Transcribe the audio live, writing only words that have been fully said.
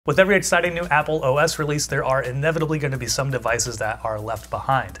With every exciting new Apple OS release, there are inevitably going to be some devices that are left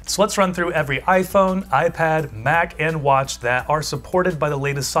behind. So let's run through every iPhone, iPad, Mac, and Watch that are supported by the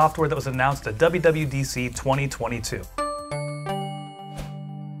latest software that was announced at WWDC 2022.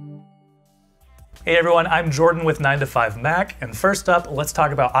 Hey everyone, I'm Jordan with 9to5Mac, and first up, let's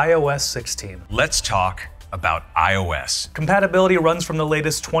talk about iOS 16. Let's talk about iOS. Compatibility runs from the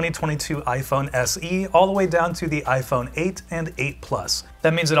latest 2022 iPhone SE all the way down to the iPhone 8 and 8 Plus.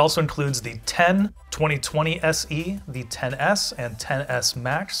 That means it also includes the 10, 2020 SE, the 10s and 10s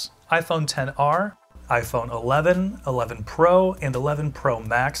Max, iPhone XR, iPhone 11, 11 Pro, and 11 Pro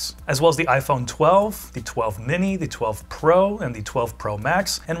Max, as well as the iPhone 12, the 12 mini, the 12 Pro, and the 12 Pro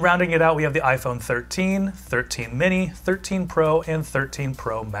Max. And rounding it out, we have the iPhone 13, 13 mini, 13 Pro, and 13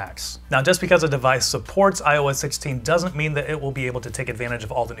 Pro Max. Now, just because a device supports iOS 16 doesn't mean that it will be able to take advantage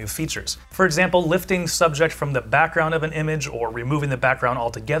of all the new features. For example, lifting subject from the background of an image or removing the background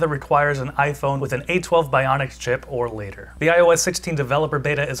altogether requires an iPhone with an A12 Bionic chip or later. The iOS 16 developer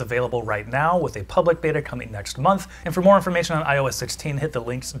beta is available right now, with a public beta coming next month, and for more information on iOS 16, hit the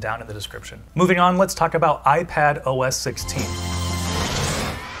links down in the description. Moving on, let's talk about iPadOS 16.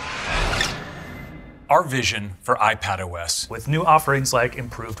 Our vision for iPadOS. With new offerings like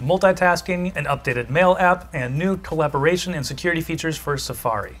improved multitasking, an updated Mail app, and new collaboration and security features for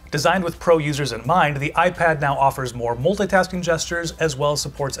Safari. Designed with pro users in mind, the iPad now offers more multitasking gestures as well as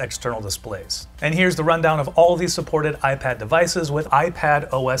supports external displays. And here's the rundown of all of these supported iPad devices with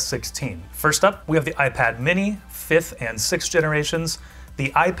iPadOS 16. First up, we have the iPad mini, 5th and 6th generations,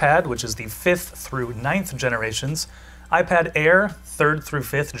 the iPad, which is the 5th through 9th generations, iPad Air, 3rd through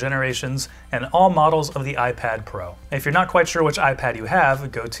 5th generations, and all models of the iPad Pro. If you're not quite sure which iPad you have,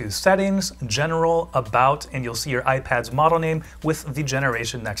 go to Settings, General, About, and you'll see your iPad's model name with the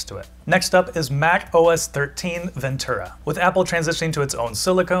generation next to it. Next up is macOS 13 Ventura. With Apple transitioning to its own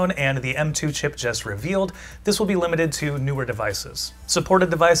silicone and the M2 chip just revealed, this will be limited to newer devices. Supported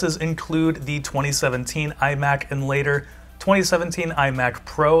devices include the 2017 iMac and later, 2017 iMac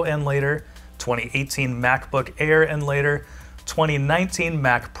Pro and later, 2018 MacBook Air and later, 2019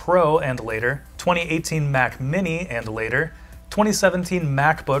 Mac Pro and later, 2018 Mac Mini and later, 2017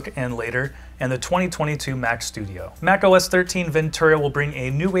 MacBook and later, and the 2022 Mac Studio. macOS 13 Ventura will bring a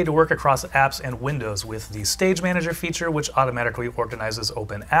new way to work across apps and windows with the Stage Manager feature, which automatically organizes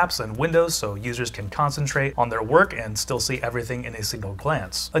open apps and windows so users can concentrate on their work and still see everything in a single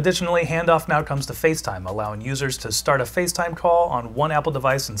glance. Additionally, handoff now comes to FaceTime, allowing users to start a FaceTime call on one Apple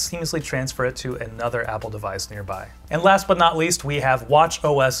device and seamlessly transfer it to another Apple device nearby. And last but not least, we have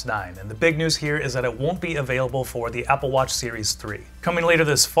watchOS 9, and the big news here is that it won't be available for the Apple Watch Series 3. Coming later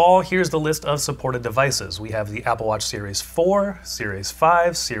this fall, here's the list of supported devices. We have the Apple Watch Series 4, Series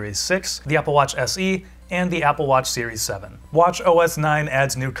 5, Series 6, the Apple Watch SE, and the Apple Watch Series 7. watchOS 9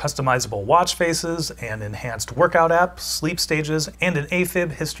 adds new customizable watch faces, an enhanced workout app, sleep stages, and an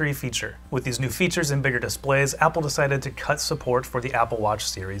AFib history feature. With these new features and bigger displays, Apple decided to cut support for the Apple Watch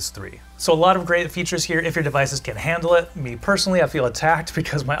Series 3. So a lot of great features here if your devices can handle it. Me personally, I feel attacked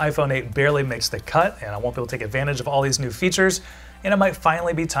because my iPhone 8 barely makes the cut, and I won't be able to take advantage of all these new features, and it might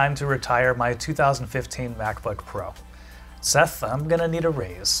finally be time to retire my 2015 MacBook Pro. Seth, I'm gonna need a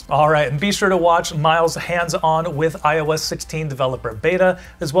raise. Alright, and be sure to watch Miles' hands-on with iOS 16 developer beta,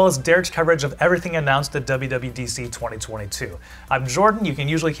 as well as Derek's coverage of everything announced at WWDC 2022. I'm Jordan, you can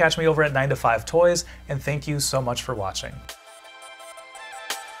usually catch me over at 9to5Toys, and thank you so much for watching.